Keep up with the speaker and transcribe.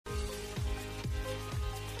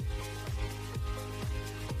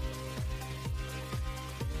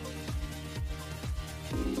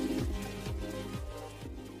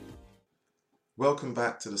Welcome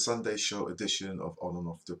back to the Sunday Show edition of On and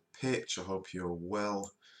Off the Pitch. I hope you're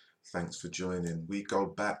well. Thanks for joining. We go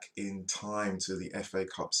back in time to the FA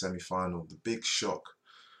Cup semi-final, the big shock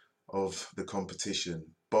of the competition.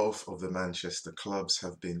 Both of the Manchester clubs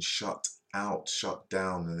have been shut out, shut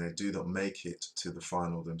down, and they do not make it to the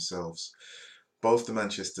final themselves. Both the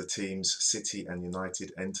Manchester teams, City and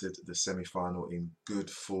United, entered the semi-final in good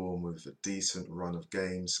form with a decent run of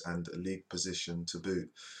games and a league position to boot.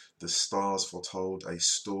 The stars foretold a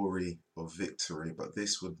story of victory, but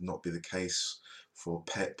this would not be the case for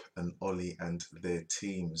Pep and Ollie and their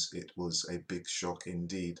teams. It was a big shock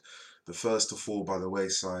indeed. The first to fall by the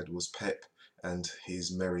wayside was Pep and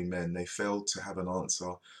his merry men. They failed to have an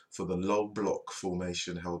answer for the low block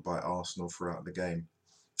formation held by Arsenal throughout the game.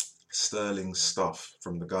 Sterling stuff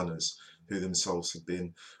from the Gunners, who themselves had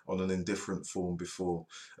been on an indifferent form before.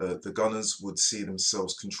 The Gunners would see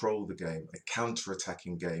themselves control the game, a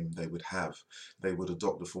counter-attacking game they would have. They would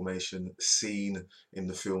adopt the formation seen in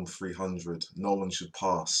the film 300. No one should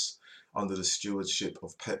pass. Under the stewardship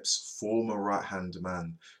of Pep's former right-hand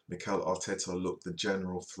man, Mikel Arteta looked the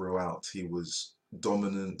general throughout. He was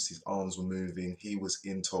dominant, his arms were moving, he was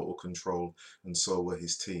in total control, and so were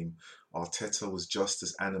his team. Arteta was just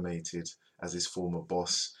as animated as his former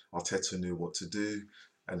boss. Arteta knew what to do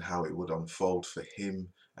and how it would unfold for him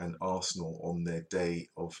and Arsenal on their day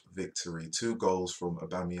of victory. 2 goals from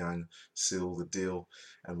Aubameyang seal the deal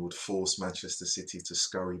and would force Manchester City to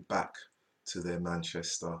scurry back to their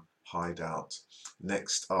Manchester hideout.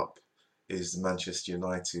 Next up is Manchester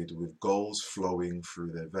United, with goals flowing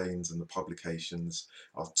through their veins, and the publications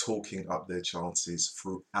are talking up their chances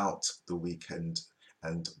throughout the weekend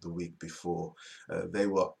and the week before. They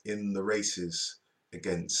were in the races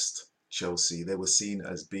against Chelsea. They were seen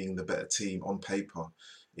as being the better team on paper.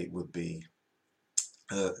 It would be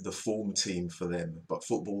the form team for them. But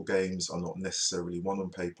football games are not necessarily won on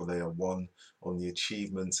paper, they are won on the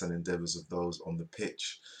achievements and endeavours of those on the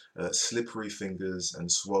pitch. Slippery fingers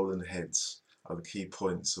and swollen heads are the key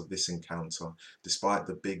points of this encounter. Despite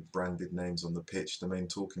the big branded names on the pitch, the main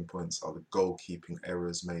talking points are the goalkeeping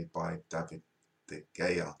errors made by David De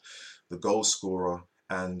Gea, the goal scorer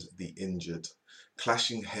and the injured.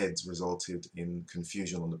 Clashing heads resulted in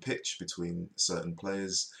confusion on the pitch between certain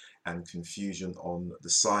players and confusion on the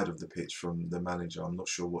side of the pitch from the manager. I'm not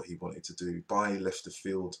sure what he wanted to do. Bailly left the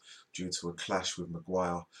field due to a clash with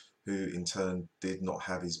Maguire, who in turn did not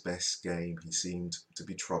have his best game. He seemed to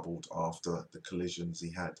be troubled after the collisions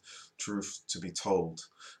he had. Truth to be told,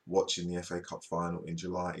 watching the FA Cup final in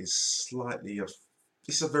July is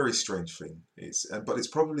it's a very strange thing. But it's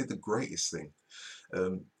probably the greatest thing.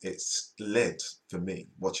 It's led, for me,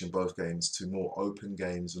 watching both games, to more open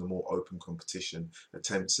games and a more open competition,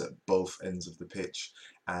 attempts at both ends of the pitch,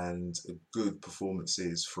 and good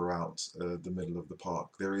performances throughout the middle of the park.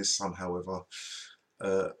 There is some, however,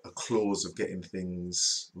 a clause of getting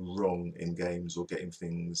things wrong in games or getting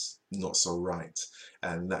things not so right,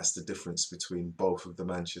 and that's the difference between both of the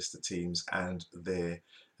Manchester teams and their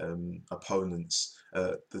opponents.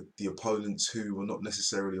 The opponents who were not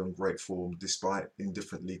necessarily on great form, despite in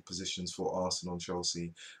different league positions for Arsenal and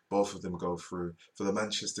Chelsea, both of them go through. For the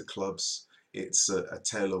Manchester clubs, it's a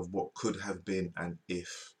tale of what could have been and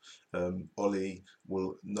if. Ollie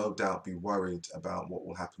will no doubt be worried about what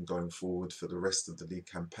will happen going forward for the rest of the league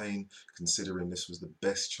campaign, considering this was the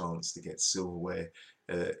best chance to get silverware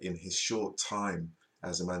in his short time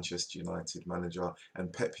as a Manchester United manager,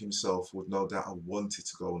 and Pep himself would no doubt have wanted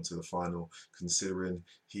to go on to the final, considering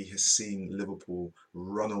he has seen Liverpool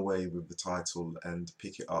run away with the title and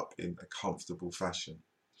pick it up in a comfortable fashion.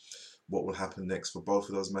 What will happen next for both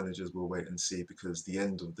of those managers, we'll wait and see, because the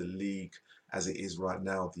end of the league as it is right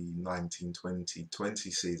now, the 1920-20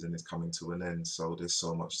 season, is coming to an end, so there's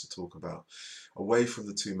so much to talk about. Away from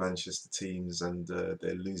the two Manchester teams and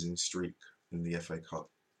their losing streak in the FA Cup,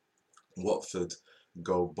 Watford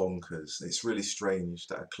go bonkers. It's really strange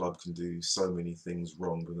that a club can do so many things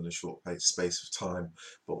wrong within a short space of time,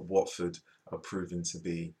 but Watford are proving to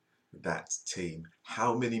be that team.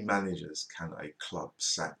 How many managers can a club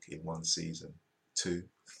sack in one season? 2,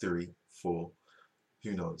 3, 4?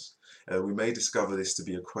 Who knows? We may discover this to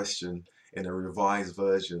be a question in a revised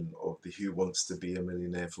version of the Who Wants to Be a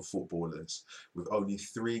Millionaire for footballers. With only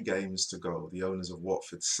 3 games to go, the owners of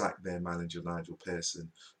Watford sacked their manager Nigel Pearson,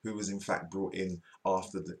 who was in fact brought in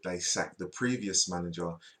after they sacked the previous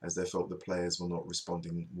manager, as they felt the players were not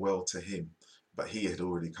responding well to him. but he had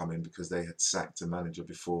already come in because they had sacked a manager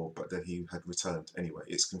before, but then he had returned. Anyway,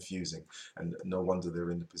 it's confusing, and no wonder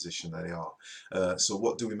they're in the position they are. So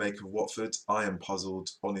what do we make of Watford? I am puzzled,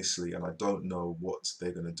 honestly, and I don't know what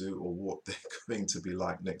they're going to do or what they're going to be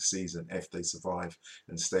like next season if they survive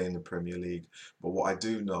and stay in the Premier League. But what I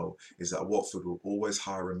do know is that Watford will always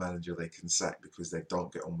hire a manager they can sack because they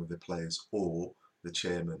don't get on with their players or the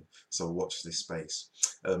chairman. So watch this space.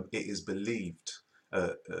 It is believed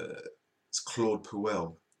it's Claude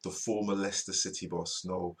Puel, the former Leicester City boss,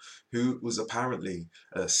 no, who was apparently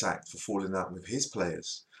sacked for falling out with his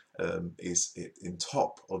players, is in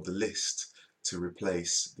top of the list to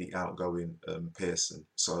replace the outgoing Pearson.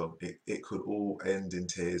 So it could all end in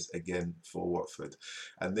tears again for Watford.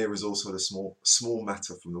 And there is also the small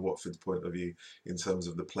matter from the Watford point of view in terms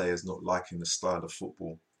of the players not liking the style of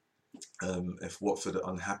football. If Watford are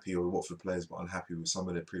unhappy or Watford players were unhappy with some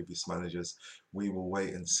of their previous managers, we will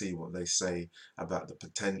wait and see what they say about the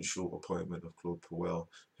potential appointment of Claude Puel,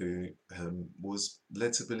 who was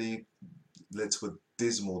led to a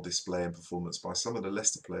dismal display and performance by some of the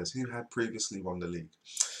Leicester players who had previously won the league.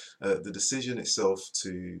 The decision itself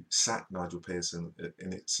to sack Nigel Pearson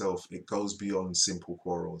in itself, it goes beyond simple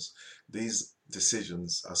quarrels. These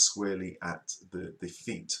decisions are squarely at the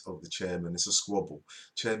feet of the chairman. It's a squabble.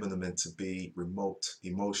 Chairmen are meant to be remote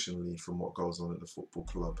emotionally from what goes on at the football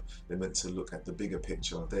club. They're meant to look at the bigger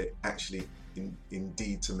picture. They're actually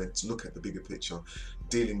indeed meant to look at the bigger picture.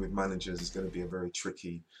 Dealing with managers is going to be a very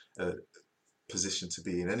tricky position to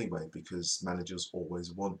be in anyway, because managers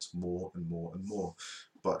always want more and more and more.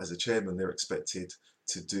 But as a chairman, they're expected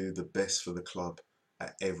to do the best for the club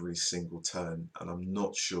at every single turn. And I'm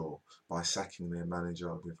not sure by sacking their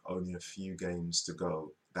manager with only a few games to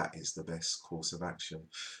go, that is the best course of action.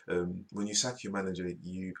 When you sack your manager,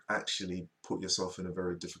 you actually put yourself in a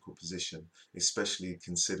very difficult position, especially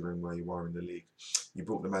considering where you are in the league. You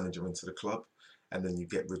brought the manager into the club and then you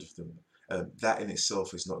get rid of them. That in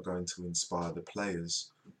itself is not going to inspire the players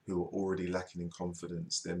who are already lacking in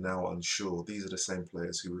confidence. They're now unsure. These are the same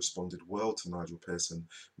players who responded well to Nigel Pearson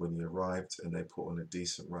when he arrived, and they put on a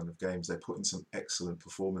decent run of games. They put in some excellent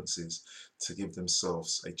performances to give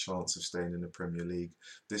themselves a chance of staying in the Premier League.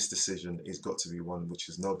 This decision has got to be one which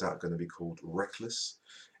is no doubt going to be called reckless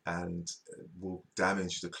and will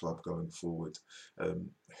damage the club going forward.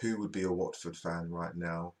 Who would be a Watford fan right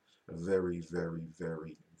now? Very, very,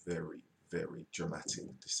 very, very dramatic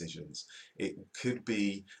decisions. It could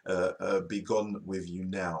be gone with you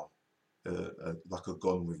now, like a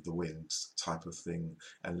Gone with the Wind type of thing,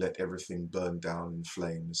 and let everything burn down in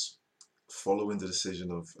flames. Following the decision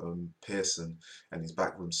of Pearson and his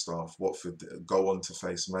backroom staff, Watford go on to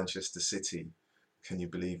face Manchester City. Can you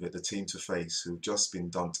believe it? The team to face, who've just been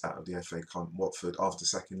dumped out of the FA Cup, Watford, after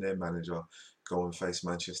sacking their manager, go and face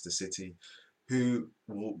Manchester City, who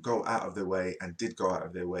will go out of their way and did go out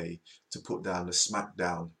of their way to put down the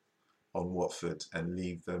smackdown on Watford and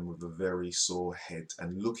leave them with a very sore head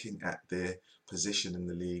and looking at their position in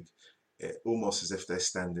the league, almost as if they're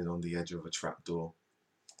standing on the edge of a trapdoor.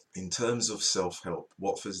 In terms of self-help,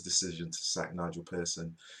 Watford's decision to sack Nigel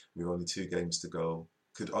Pearson with only 2 games to go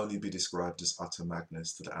could only be described as utter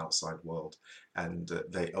madness to the outside world, and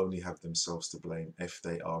they only have themselves to blame if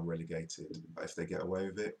they are relegated. But if they get away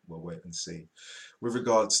with it, we'll wait and see. With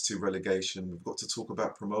regards to relegation, we've got to talk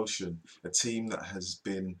about promotion, a team that has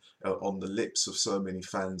been on the lips of so many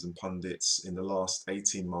fans and pundits in the last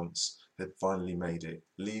 18 months had finally made it.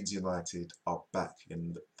 Leeds United are back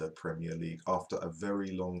in the Premier League after a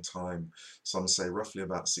very long time. Some say roughly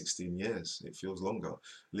about 16 years. It feels longer.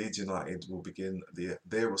 Leeds United will begin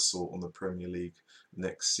their assault on the Premier League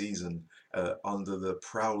next season under the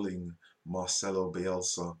prowling Marcelo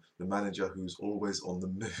Bielsa, the manager who's always on the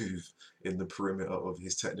move in the perimeter of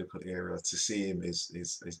his technical area. To see him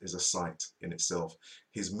is a sight in itself.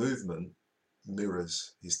 His movement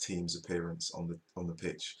mirrors his team's appearance on the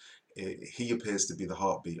pitch. He appears to be the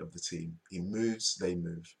heartbeat of the team. He moves, they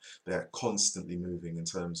move. They're constantly moving in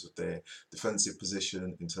terms of their defensive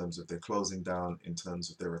position, in terms of their closing down, in terms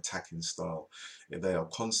of their attacking style. They are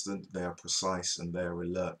constant, they are precise, and they are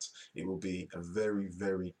alert. It will be a very,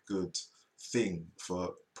 very good thing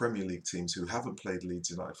for Premier League teams who haven't played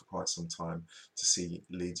Leeds United for quite some time to see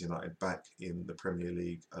Leeds United back in the Premier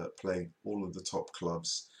League, playing all of the top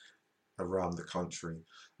clubs around the country.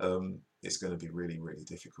 It's going to be really, really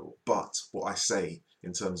difficult. But what I say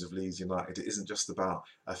in terms of Leeds United, it isn't just about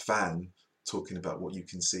a fan talking about what you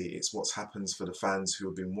can see. It's what happens for the fans who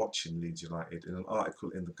have been watching Leeds United. In an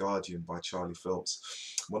article in The Guardian by Charlie Phelps,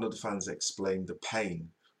 one of the fans explained the pain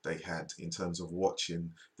they had in terms of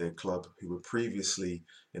watching their club, who were previously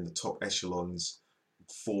in the top echelons,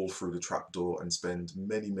 fall through the trapdoor and spend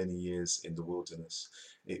many, many years in the wilderness.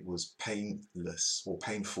 It was painless, or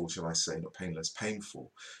painful, shall I say, not painless,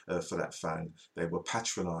 painful for that fan. They were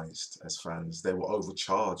patronized as fans. They were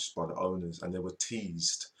overcharged by the owners, and they were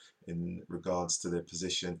teased in regards to their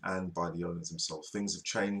position and by the owners themselves. Things have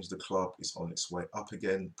changed. The club is on its way up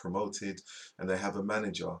again, promoted, and they have a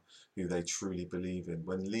manager who they truly believe in.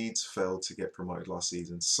 When Leeds failed to get promoted last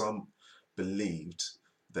season, some believed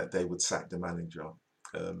that they would sack the manager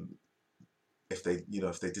if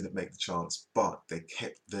they didn't make the chance, but they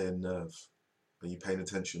kept their nerve. Are you paying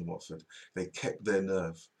attention, Watford? They kept their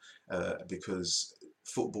nerve because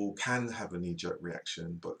football can have a knee-jerk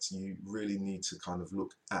reaction, but you really need to kind of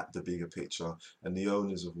look at the bigger picture. And the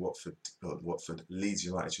owners of Leeds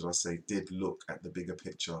United, should I say, did look at the bigger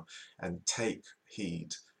picture and take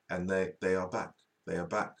heed. And they are back. They are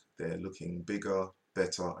back. They're looking bigger,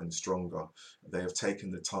 better, and stronger. They have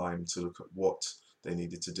taken the time to look at what they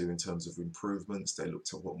needed to do in terms of improvements. They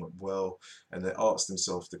looked at what went well, and they asked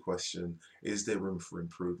themselves the question, is there room for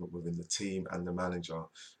improvement within the team and the manager?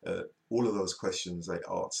 All of those questions they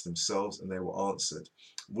asked themselves, and they were answered.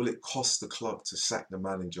 Will it cost the club to sack the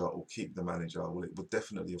manager or keep the manager? Well, it would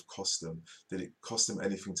definitely have cost them. Did it cost them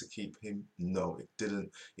anything to keep him? No, it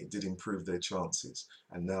didn't. It did improve their chances,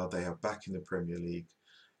 and now they are back in the Premier League,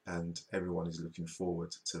 and everyone is looking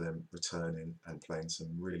forward to them returning and playing some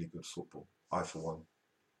really good football. I, for one,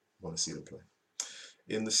 want to see them play.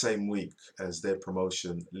 In the same week as their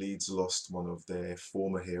promotion, Leeds lost one of their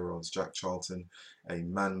former heroes, Jack Charlton, a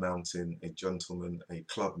man mountain, a gentleman, a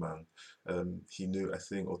clubman. He knew a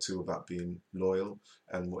thing or two about being loyal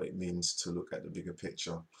and what it means to look at the bigger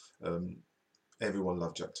picture. Everyone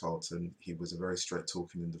loved Jack Charlton. He was a very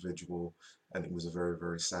straight-talking individual, and it was a very,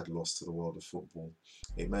 very sad loss to the world of football.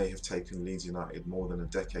 It may have taken Leeds United more than a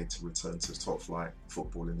decade to return to top-flight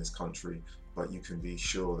football in this country, but you can be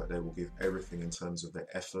sure that they will give everything in terms of their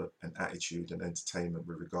effort and attitude and entertainment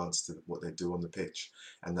with regards to what they do on the pitch.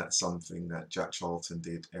 And that's something that Jack Charlton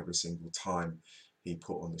did every single time he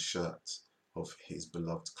put on the shirt of his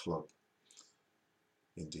beloved club.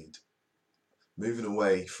 Indeed. Moving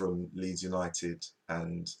away from Leeds United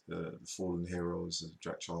and the fallen heroes of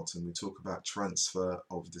Jack Charlton, we talk about transfer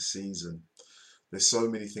of the season. There's so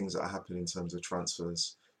many things that are happening in terms of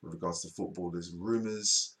transfers with regards to football. There's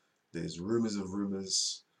rumors of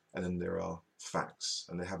rumors, and then there are facts,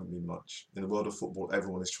 and there haven't been much. In the world of football,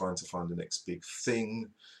 everyone is trying to find the next big thing.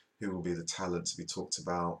 Who will be the talent to be talked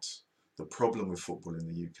about? The problem with football in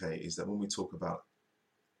the UK is that when we talk about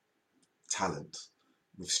talent,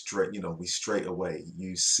 we straight away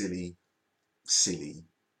use silly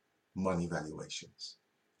money valuations.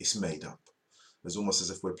 It's made up. It's almost as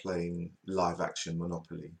if we're playing live action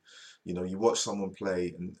Monopoly. You know, you watch someone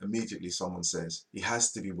play and immediately someone says, he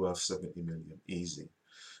has to be worth 70 million, easy.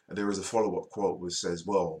 And there is a follow-up quote which says,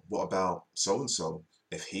 well, what about so-and-so?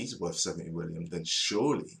 If he's worth 70 million, then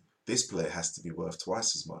surely this player has to be worth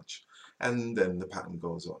twice as much. And then the pattern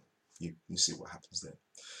goes on. You see what happens there.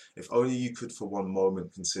 If only you could for one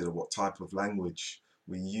moment consider what type of language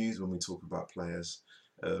we use when we talk about players,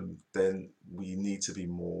 then we need to be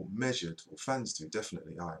more measured, or fans do,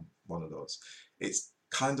 definitely. I am one of those. It's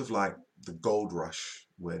kind of like the gold rush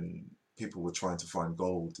when people were trying to find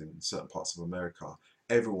gold in certain parts of America.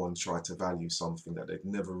 Everyone tried to value something that they'd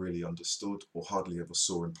never really understood or hardly ever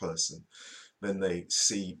saw in person. Then they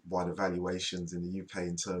see why the valuations in the UK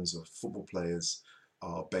in terms of football players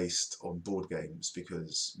are based on board games,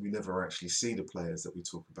 because we never actually see the players that we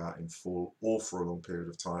talk about in full or for a long period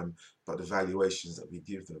of time, but the valuations that we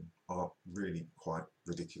give them are really quite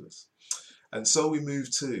ridiculous. And so we move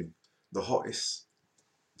to the hottest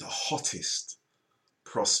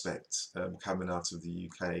prospect coming out of the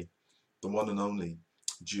UK, the one and only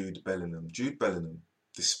Jude Bellingham. Jude Bellingham,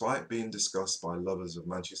 despite being discussed by lovers of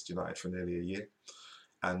Manchester United for nearly a year,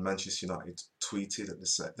 and Manchester United tweeted at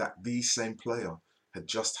that the same player had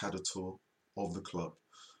just had a tour of the club,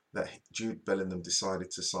 that Jude Bellingham decided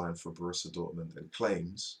to sign for Borussia Dortmund, and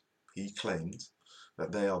he claimed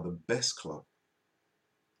that they are the best club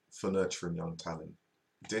for nurturing young talent.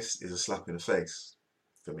 This is a slap in the face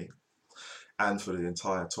for me and for the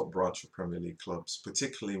entire top branch of Premier League clubs,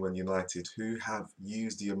 particularly when United, who have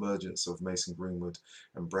used the emergence of Mason Greenwood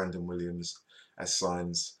and Brandon Williams as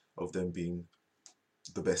signs of them being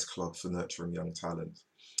the best club for nurturing young talent.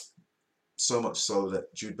 So much so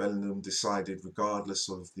that Jude Bellingham decided, regardless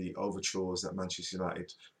of the overtures that Manchester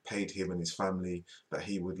United paid him and his family, that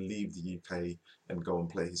he would leave the UK and go and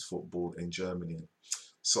play his football in Germany.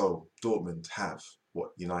 So Dortmund have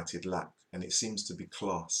what United lack, and it seems to be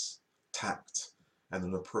class, tact, and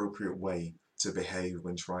an appropriate way to behave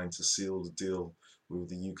when trying to seal the deal with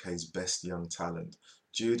the UK's best young talent.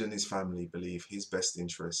 Jude and his family believe his best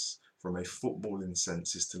interests from a footballing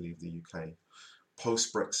sense is to leave the UK,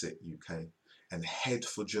 post-Brexit UK, and head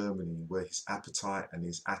for Germany, where his appetite and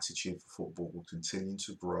his attitude for football will continue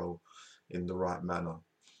to grow in the right manner.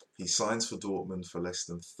 He signs for Dortmund for less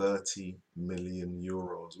than 30 million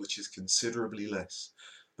euros, which is considerably less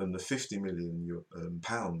than the 50 million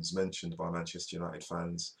pounds mentioned by Manchester United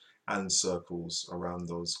fans and circles around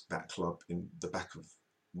that club in the back of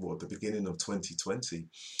the beginning of 2020.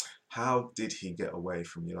 How did he get away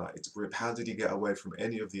from United's grip? How did he get away from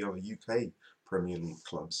any of the other UK Premier League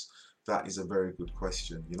clubs? That is a very good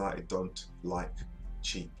question. United don't like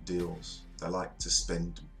cheap deals. They like to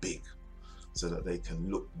spend big so that they can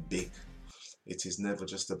look big. It is never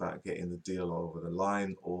just about getting the deal over the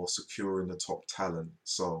line or securing the top talent.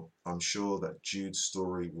 So I'm sure that Jude's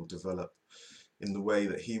story will develop in the way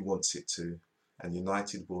that he wants it to, and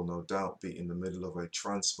United will no doubt be in the middle of a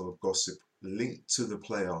transfer gossip linked to the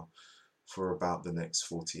player for about the next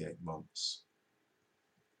 48 months.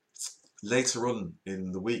 Later on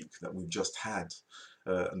in the week that we've just had,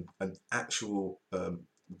 an actual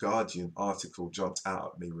Guardian article jumped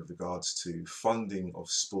out at me with regards to funding of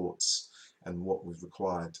sports and what was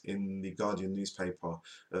required. In the Guardian newspaper,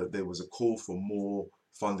 there was a call for more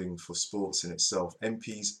funding for sports in itself.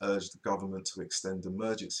 MPs urged the government to extend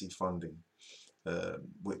emergency funding,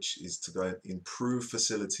 which is to go and improve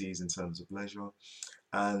facilities in terms of leisure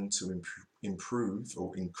and to improve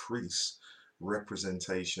or increase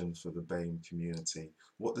representation for the BAME community.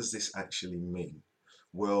 What does this actually mean?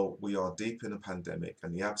 Well, we are deep in a pandemic,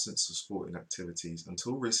 and the absence of sporting activities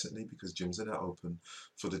until recently, because gyms are now open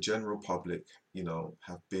for the general public,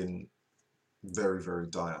 have been very, very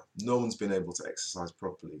dire. No one's been able to exercise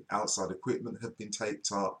properly. Outside equipment have been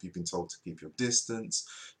taped up. You've been told to keep your distance,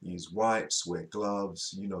 use wipes, wear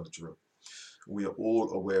gloves, you know the drill. We are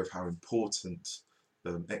all aware of how important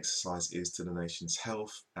exercise is to the nation's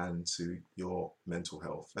health and to your mental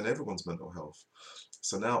health and everyone's mental health.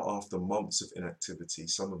 So now, after months of inactivity,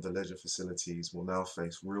 some of the leisure facilities will now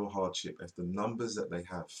face real hardship if the numbers that they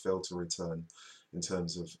have fail to return in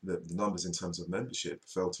terms of the numbers in terms of membership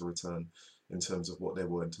fail to return in terms of what they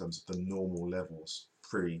were in terms of the normal levels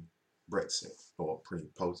pre-Brexit or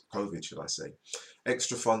pre-COVID, should I say.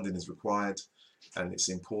 Extra funding is required, and it's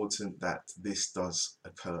important that this does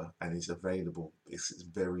occur and is available. This is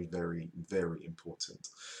very, very, very important.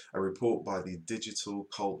 A report by the Digital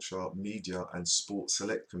Culture, Media and Sport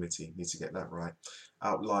Select Committee, need to get that right,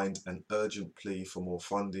 outlined an urgent plea for more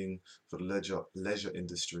funding for the leisure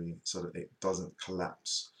industry so that it doesn't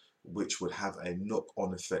collapse, which would have a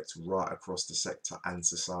knock-on effect right across the sector and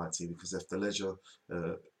society, because if the leisure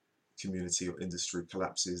community or industry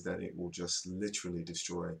collapses, then it will just literally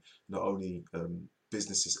destroy not only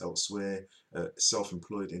businesses elsewhere,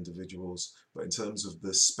 self-employed individuals, but in terms of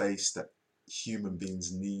the space that human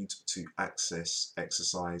beings need to access,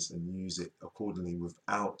 exercise and use it accordingly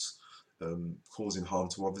without causing harm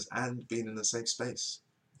to others and being in a safe space.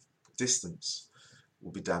 Distance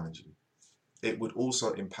will be damaging. It would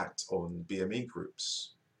also impact on BME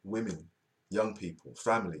groups, women, young people,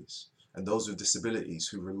 families, and those with disabilities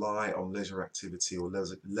who rely on leisure activity or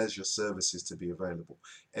leisure services to be available.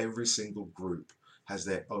 Every single group has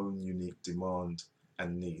their own unique demand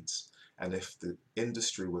and needs. And if the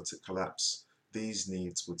industry were to collapse, these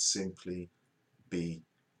needs would simply be,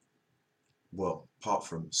 well, apart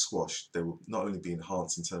from squashed, they would not only be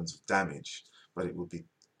enhanced in terms of damage, but it would be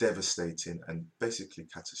devastating and basically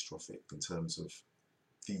catastrophic in terms of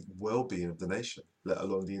the well-being of the nation, let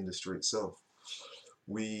alone the industry itself.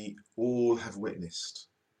 We all have witnessed,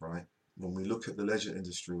 right? When we look at the leisure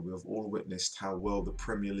industry, we have all witnessed how well the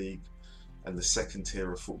Premier League and the second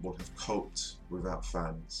tier of football have coped without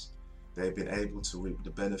fans. They've been able to reap the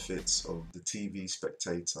benefits of the TV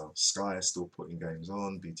spectator. Sky is still putting games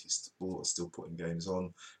on, BT Sport is still putting games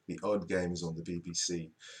on, the odd game is on the BBC.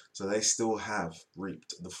 So they still have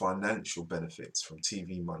reaped the financial benefits from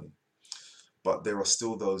TV money. But there are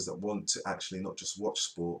still those that want to actually not just watch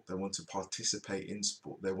sport, they want to participate in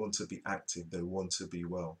sport, they want to be active, they want to be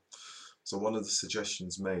well. So one of the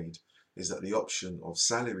suggestions made is that the option of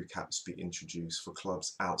salary caps be introduced for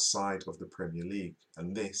clubs outside of the Premier League,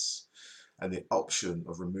 and the option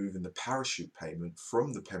of removing the parachute payment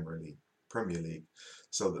from the Premier League,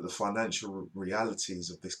 so that the financial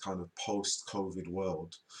realities of this kind of post-COVID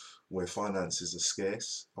world, where finances are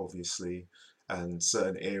scarce, obviously, and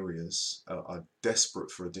certain areas are desperate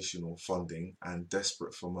for additional funding and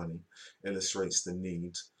desperate for money, illustrates the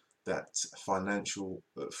need that financial,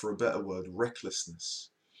 for a better word, recklessness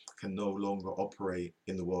can no longer operate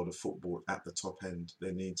in the world of football at the top end.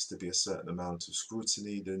 There needs to be a certain amount of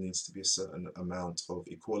scrutiny, there needs to be a certain amount of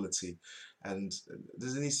equality, and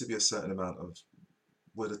there needs to be a certain amount of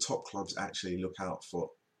where the top clubs actually look out for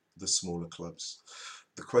the smaller clubs.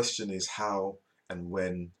 The question is how and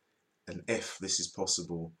when and if this is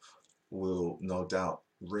possible will no doubt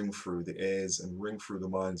ring through the ears and ring through the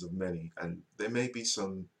minds of many. And there may be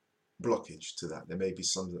some blockage to that. There may be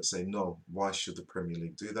some that say, no, why should the Premier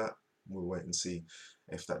League do that? We'll wait and see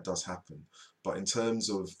if that does happen. But in terms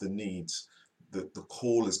of the needs, the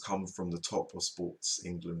call has come from the top of Sports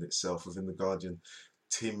England itself. Within The Guardian,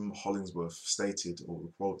 Tim Hollingsworth stated, or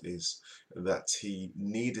the quote is, that he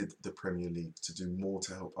needed the Premier League to do more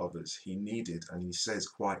to help others. He needed, and he says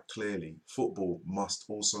quite clearly, football must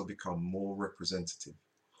also become more representative.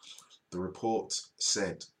 The report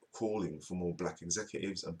said, calling for more black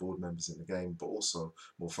executives and board members in the game, but also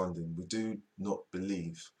more funding. We do not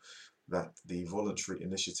believe that the voluntary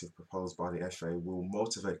initiative proposed by the FA will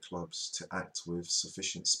motivate clubs to act with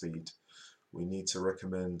sufficient speed. We need to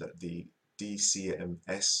recommend that the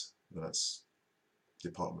DCMS, that's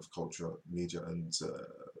Department of Culture, Media and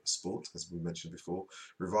Sport, as we mentioned before,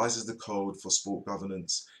 revises the code for sport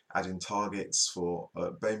governance, adding targets for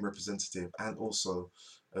BAME representative and also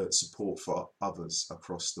support for others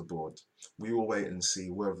across the board. We will wait and see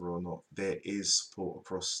whether or not there is support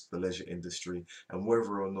across the leisure industry and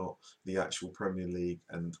whether or not the actual Premier League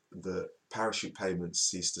and the parachute payments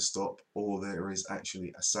cease to stop, or there is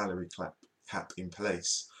actually a salary cap in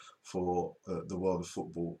place for the world of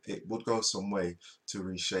football. It would go some way to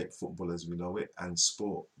reshape football as we know it and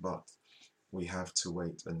sport, but we have to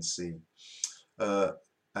wait and see.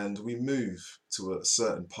 And we move to a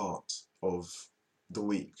certain part of the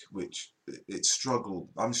week, which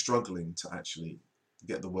I'm struggling to actually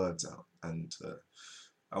get the words out. And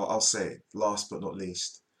I'll say it, last but not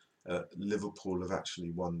least, Liverpool have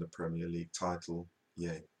actually won the Premier League title.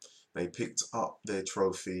 Yay. They picked up their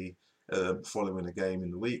trophy following a game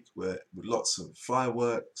in the week with lots of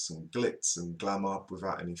fireworks and glitz and glamour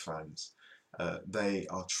without any fans. They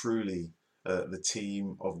are truly the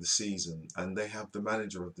team of the season, and they have the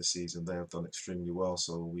manager of the season. They have done extremely well,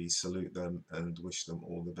 so we salute them and wish them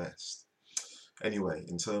all the best. Anyway,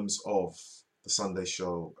 in terms of the Sunday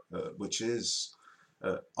show, which is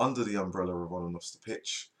under the umbrella of On and Off the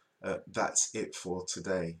Pitch, that's it for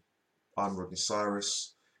today. I'm Rodney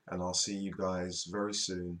Cyrus, and I'll see you guys very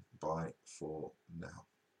soon. Bye for now.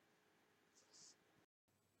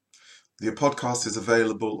 The podcast is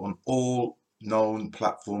available on all known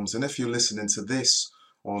platforms, and if you're listening to this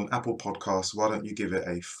on Apple Podcasts, why don't you give it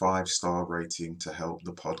a 5-star rating to help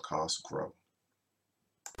the podcast grow?